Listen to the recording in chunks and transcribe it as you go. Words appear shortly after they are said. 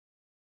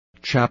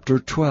Chapter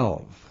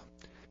 12.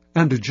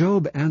 And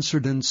Job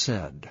answered and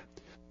said,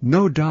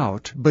 No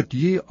doubt, but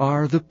ye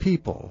are the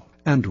people,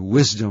 and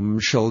wisdom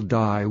shall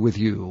die with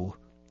you.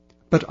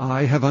 But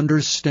I have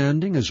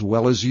understanding as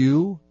well as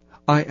you.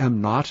 I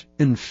am not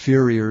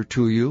inferior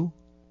to you.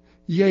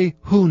 Yea,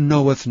 who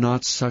knoweth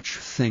not such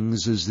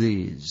things as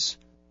these?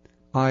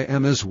 I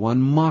am as one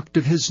mocked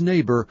of his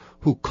neighbor,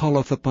 who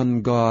calleth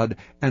upon God,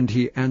 and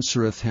he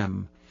answereth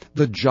him.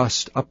 The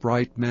just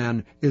upright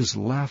man is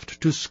laughed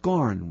to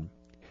scorn.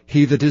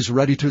 He that is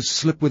ready to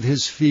slip with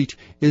his feet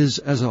is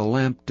as a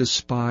lamp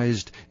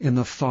despised in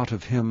the thought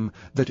of him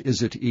that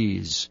is at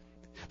ease.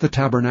 The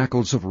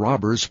tabernacles of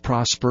robbers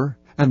prosper,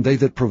 and they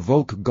that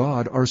provoke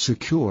God are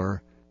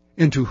secure,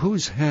 into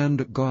whose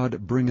hand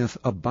God bringeth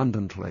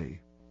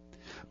abundantly.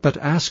 But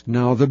ask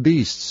now the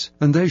beasts,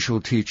 and they shall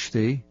teach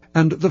thee,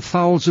 and the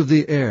fowls of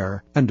the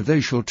air, and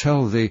they shall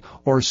tell thee,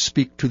 or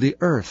speak to the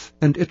earth,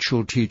 and it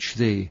shall teach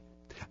thee,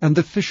 and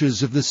the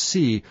fishes of the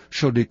sea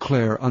shall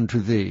declare unto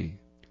thee.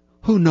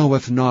 Who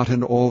knoweth not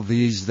in all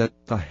these that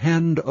the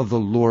hand of the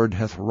Lord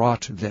hath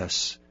wrought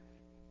this?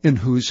 In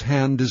whose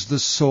hand is the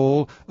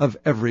soul of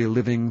every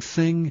living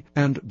thing,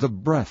 and the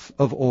breath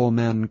of all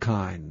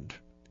mankind?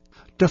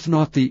 Doth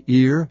not the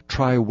ear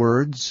try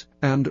words,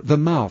 and the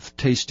mouth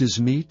taste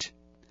his meat?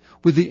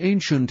 With the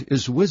ancient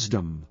is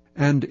wisdom,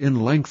 and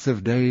in length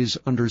of days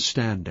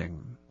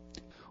understanding.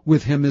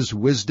 With him is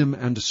wisdom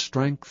and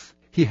strength,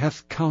 he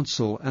hath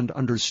counsel and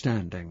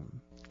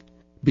understanding.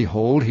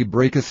 Behold, he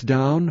breaketh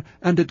down,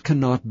 and it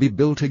cannot be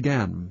built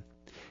again.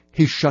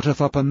 He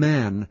shutteth up a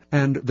man,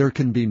 and there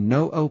can be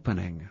no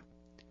opening.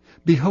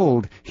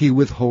 Behold, he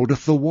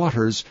withholdeth the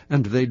waters,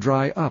 and they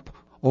dry up.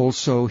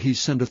 Also he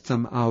sendeth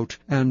them out,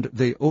 and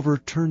they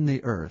overturn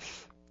the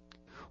earth.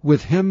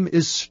 With him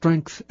is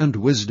strength and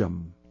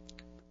wisdom.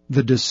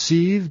 The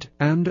deceived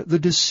and the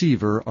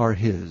deceiver are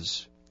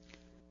his.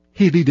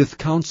 He leadeth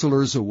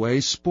counselors away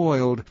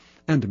spoiled,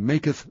 and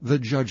maketh the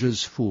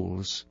judges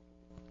fools.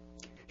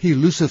 He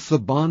looseth the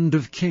bond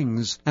of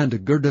kings,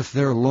 and girdeth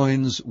their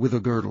loins with a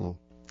girdle.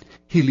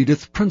 He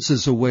leadeth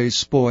princes away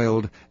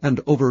spoiled, and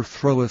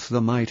overthroweth the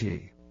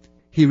mighty.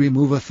 He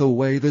removeth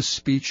away the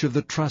speech of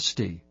the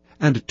trusty,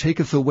 and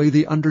taketh away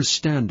the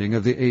understanding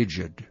of the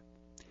aged.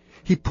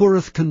 He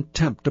poureth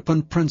contempt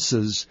upon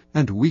princes,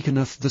 and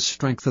weakeneth the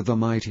strength of the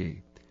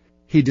mighty.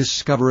 He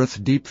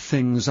discovereth deep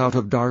things out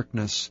of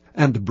darkness,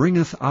 and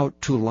bringeth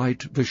out to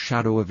light the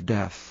shadow of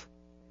death.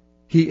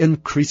 He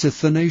increaseth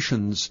the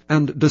nations,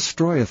 and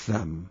destroyeth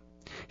them.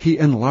 He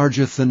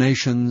enlargeth the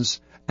nations,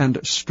 and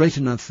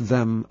straighteneth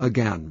them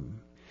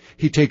again.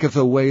 He taketh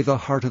away the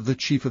heart of the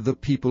chief of the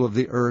people of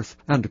the earth,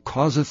 and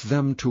causeth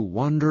them to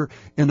wander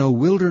in a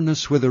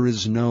wilderness where there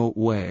is no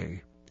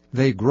way.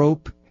 They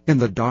grope in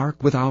the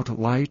dark without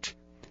light,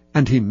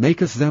 and he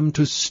maketh them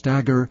to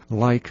stagger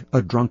like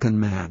a drunken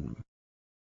man.